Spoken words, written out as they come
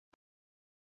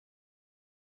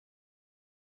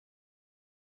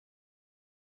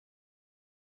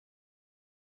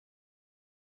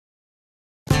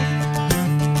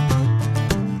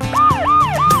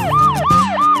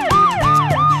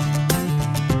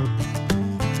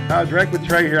Direct with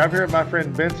Trey here. I'm here with my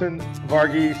friend Benson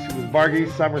Varghese with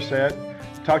Varghese Somerset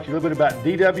to talk to you a little bit about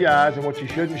DWIs and what you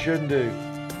should and shouldn't do.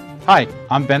 Hi,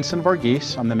 I'm Benson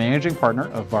Varghese. I'm the managing partner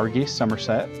of Varghese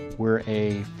Somerset. We're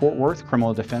a Fort Worth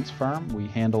criminal defense firm. We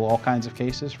handle all kinds of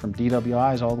cases from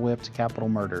DWIs all the way up to capital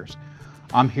murders.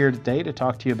 I'm here today to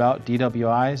talk to you about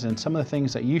DWIs and some of the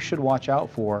things that you should watch out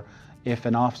for if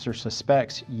an officer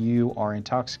suspects you are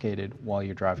intoxicated while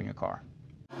you're driving a car.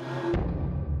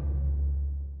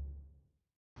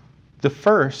 The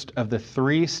first of the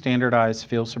 3 standardized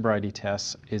field sobriety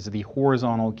tests is the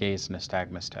horizontal gaze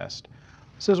nystagmus test.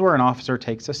 This is where an officer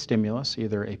takes a stimulus,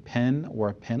 either a pen or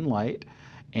a pen light,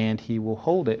 and he will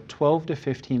hold it 12 to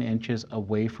 15 inches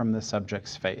away from the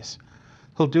subject's face.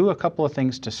 He'll do a couple of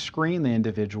things to screen the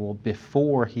individual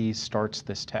before he starts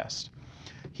this test.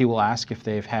 He will ask if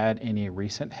they've had any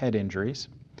recent head injuries.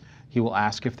 He will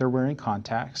ask if they're wearing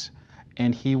contacts,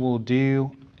 and he will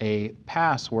do a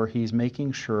pass where he's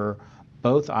making sure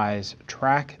both eyes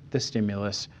track the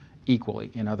stimulus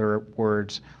equally. In other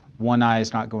words, one eye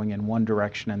is not going in one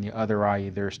direction and the other eye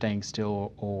either staying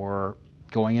still or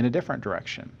going in a different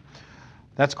direction.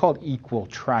 That's called equal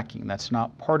tracking. That's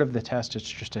not part of the test, it's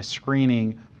just a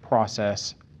screening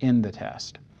process in the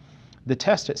test. The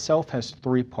test itself has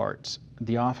 3 parts.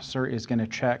 The officer is going to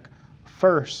check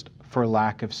first for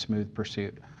lack of smooth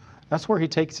pursuit. That's where he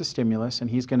takes the stimulus and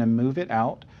he's going to move it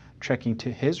out, checking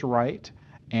to his right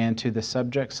and to the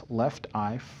subject's left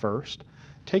eye first,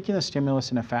 taking the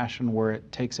stimulus in a fashion where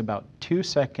it takes about 2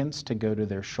 seconds to go to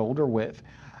their shoulder width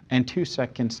and 2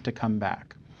 seconds to come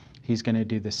back. He's going to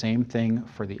do the same thing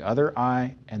for the other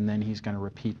eye, and then he's going to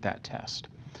repeat that test.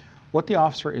 What the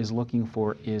officer is looking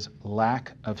for is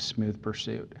lack of smooth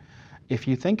pursuit. If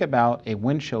you think about a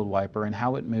windshield wiper and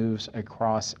how it moves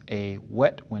across a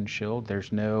wet windshield,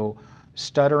 there's no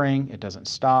stuttering, it doesn't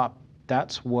stop.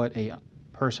 That's what a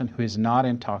person who is not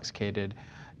intoxicated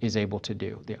is able to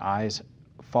do. The eyes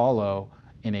follow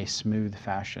in a smooth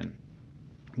fashion.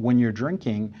 When you're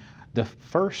drinking, the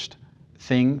first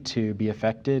thing to be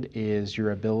affected is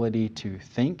your ability to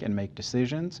think and make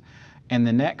decisions, and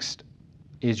the next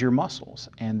is your muscles.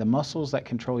 And the muscles that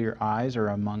control your eyes are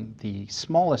among the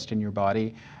smallest in your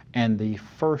body and the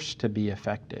first to be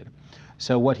affected.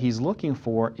 So what he's looking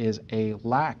for is a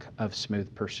lack of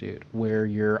smooth pursuit, where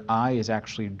your eye is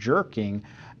actually jerking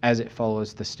as it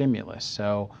follows the stimulus.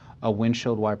 So a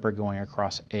windshield wiper going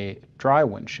across a dry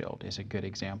windshield is a good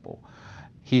example.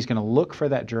 He's going to look for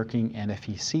that jerking, and if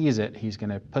he sees it, he's going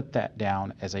to put that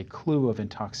down as a clue of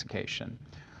intoxication.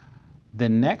 The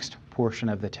next portion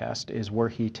of the test is where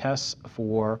he tests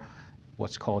for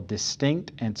what's called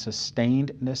distinct and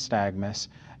sustained nystagmus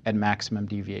at maximum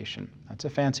deviation. That's a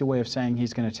fancy way of saying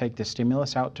he's going to take the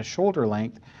stimulus out to shoulder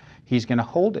length, he's going to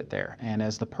hold it there, and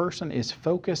as the person is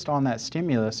focused on that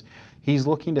stimulus, he's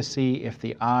looking to see if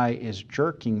the eye is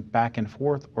jerking back and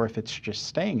forth or if it's just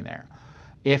staying there.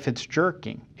 If it's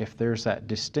jerking, if there's that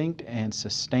distinct and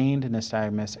sustained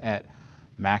nystagmus at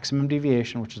maximum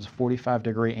deviation, which is a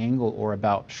 45-degree angle or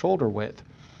about shoulder width,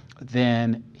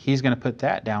 then he's going to put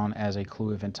that down as a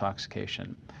clue of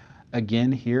intoxication.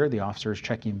 Again, here the officer is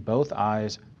checking both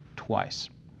eyes twice.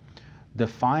 The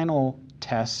final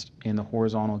test in the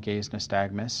horizontal gaze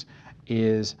nystagmus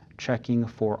is checking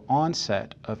for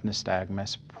onset of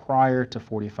nystagmus prior to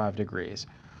 45 degrees.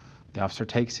 The officer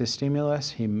takes his stimulus,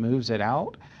 he moves it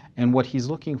out, and what he's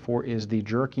looking for is the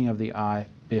jerking of the eye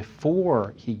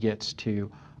before he gets to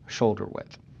shoulder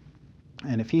width.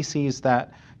 And if he sees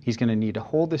that, he's going to need to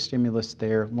hold the stimulus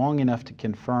there long enough to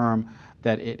confirm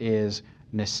that it is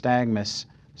nystagmus,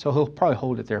 so he'll probably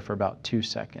hold it there for about 2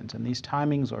 seconds. And these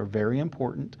timings are very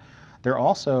important. They're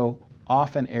also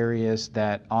often areas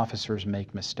that officers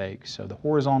make mistakes. So the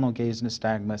horizontal gaze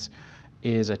nystagmus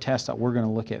is a test that we're going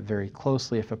to look at very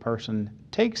closely if a person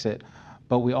takes it,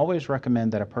 but we always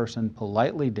recommend that a person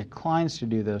politely declines to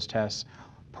do those tests,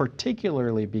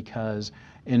 particularly because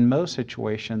in most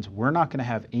situations we're not going to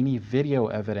have any video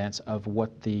evidence of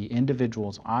what the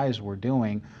individual's eyes were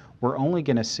doing. We're only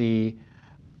going to see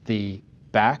the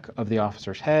back of the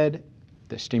officer's head,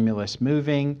 the stimulus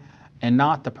moving, and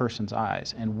not the person's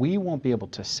eyes. And we won't be able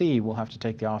to see, we'll have to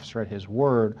take the officer at his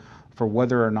word for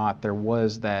whether or not there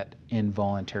was that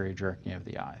involuntary jerking of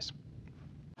the eyes.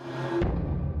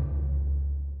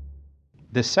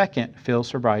 The second field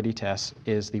sobriety test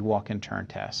is the walk and turn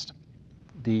test.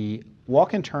 The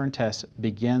walk and turn test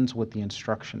begins with the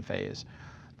instruction phase.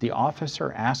 The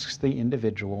officer asks the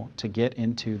individual to get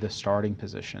into the starting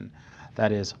position.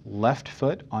 That is left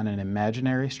foot on an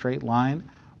imaginary straight line,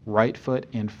 right foot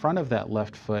in front of that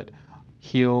left foot,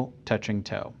 heel touching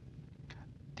toe.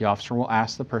 The officer will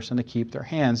ask the person to keep their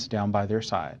hands down by their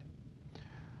side.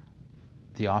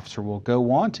 The officer will go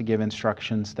on to give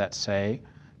instructions that say,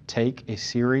 take a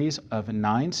series of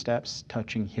 9 steps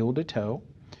touching heel to toe.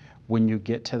 When you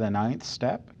get to the 9th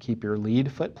step, keep your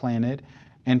lead foot planted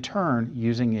and turn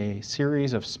using a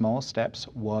series of small steps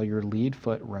while your lead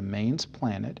foot remains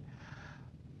planted.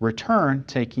 Return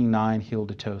taking 9 heel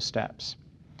to toe steps.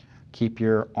 Keep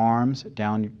your arms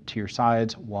down to your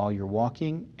sides while you're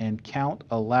walking and count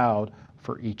aloud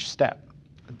for each step.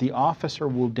 The officer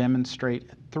will demonstrate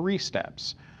 3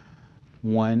 steps.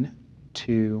 1,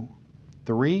 2,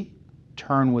 3.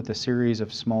 Turn with a series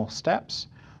of small steps.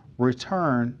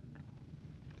 Return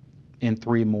in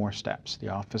 3 more steps. The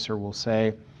officer will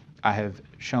say, I have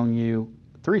shown you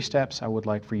 3 steps. I would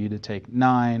like for you to take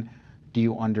 9. Do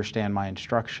you understand my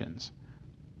instructions?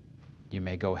 You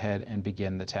may go ahead and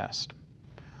begin the test.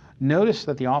 Notice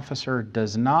that the officer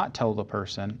does not tell the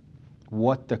person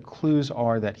what the clues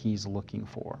are that he's looking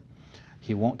for.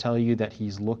 He won't tell you that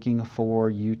he's looking for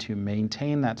you to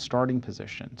maintain that starting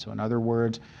position. So in other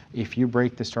words, if you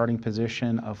break the starting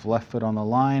position of left foot on the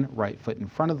line, right foot in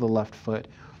front of the left foot,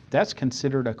 that's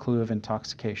considered a clue of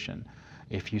intoxication.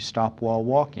 If you stop while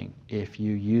walking, if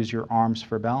you use your arms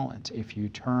for balance, if you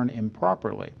turn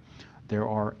improperly, there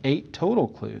are 8 total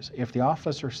clues. If the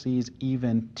officer sees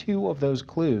even 2 of those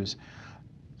clues,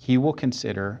 he will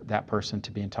consider that person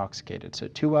to be intoxicated. So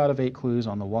 2 out of 8 clues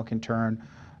on the walk and turn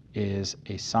is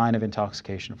a sign of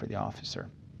intoxication for the officer.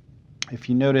 If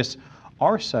you notice,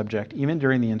 our subject, even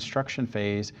during the instruction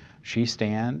phase, she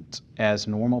stands as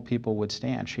normal people would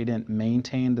stand. She didn't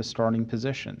maintain the starting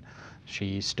position.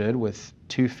 She stood with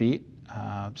 2 feet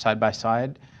side by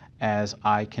side as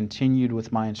I continued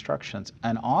with my instructions.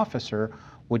 An officer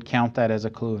would count that as a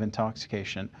clue of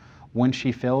intoxication. When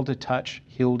she failed to touch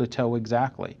heel to toe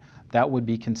exactly, that would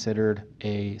be considered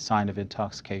a sign of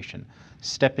intoxication.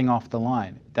 Stepping off the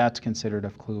line, that's considered a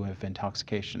clue of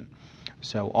intoxication.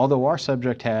 So although our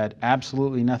subject had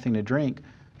absolutely nothing to drink,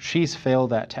 she's failed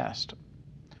that test.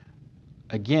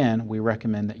 Again, we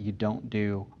recommend that you don't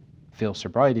do field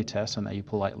sobriety tests and that you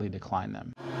politely decline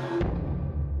them.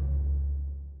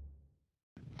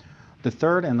 The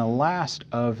third and the last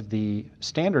of the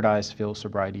standardized field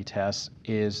sobriety tests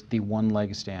is the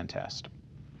one-leg stand test.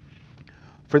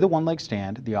 For the one-leg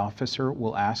stand, the officer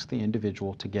will ask the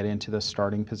individual to get into the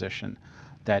starting position,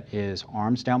 that is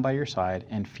arms down by your side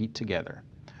and feet together.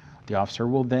 The officer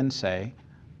will then say,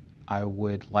 I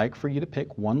would like for you to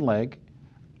pick one leg,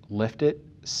 lift it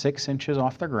 6 inches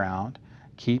off the ground,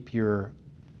 keep your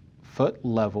foot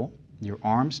level, your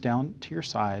arms down to your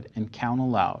side, and count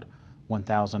aloud,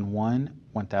 1001,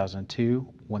 1002,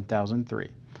 1003.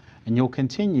 And you'll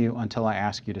continue until I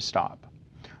ask you to stop.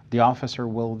 The officer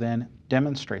will then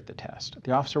demonstrate the test.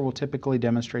 The officer will typically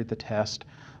demonstrate the test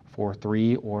for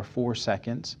 3 or 4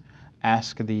 seconds,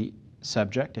 ask the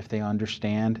subject if they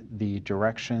understand the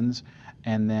directions,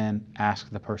 and then ask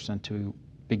the person to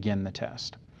begin the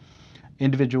test.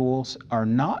 Individuals are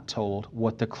not told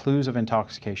what the clues of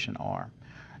intoxication are.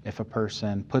 If a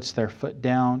person puts their foot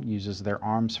down, uses their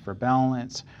arms for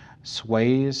balance,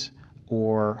 sways,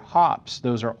 or hops,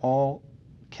 those are all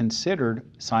considered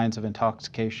signs of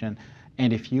intoxication.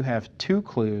 And if you have 2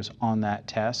 clues on that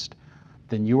test,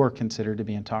 then you are considered to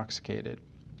be intoxicated.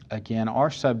 Again,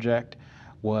 our subject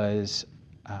was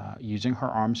using her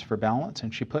arms for balance,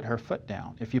 and she put her foot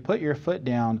down. If you put your foot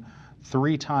down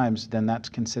 3 times, then that's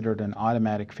considered an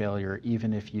automatic failure,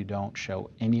 even if you don't show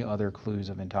any other clues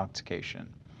of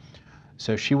intoxication.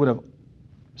 So she would have,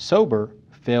 sober,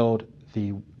 failed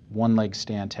the one-leg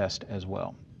stand test as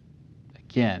well.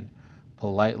 Again,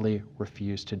 politely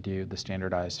refused to do the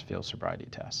standardized field sobriety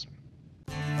test.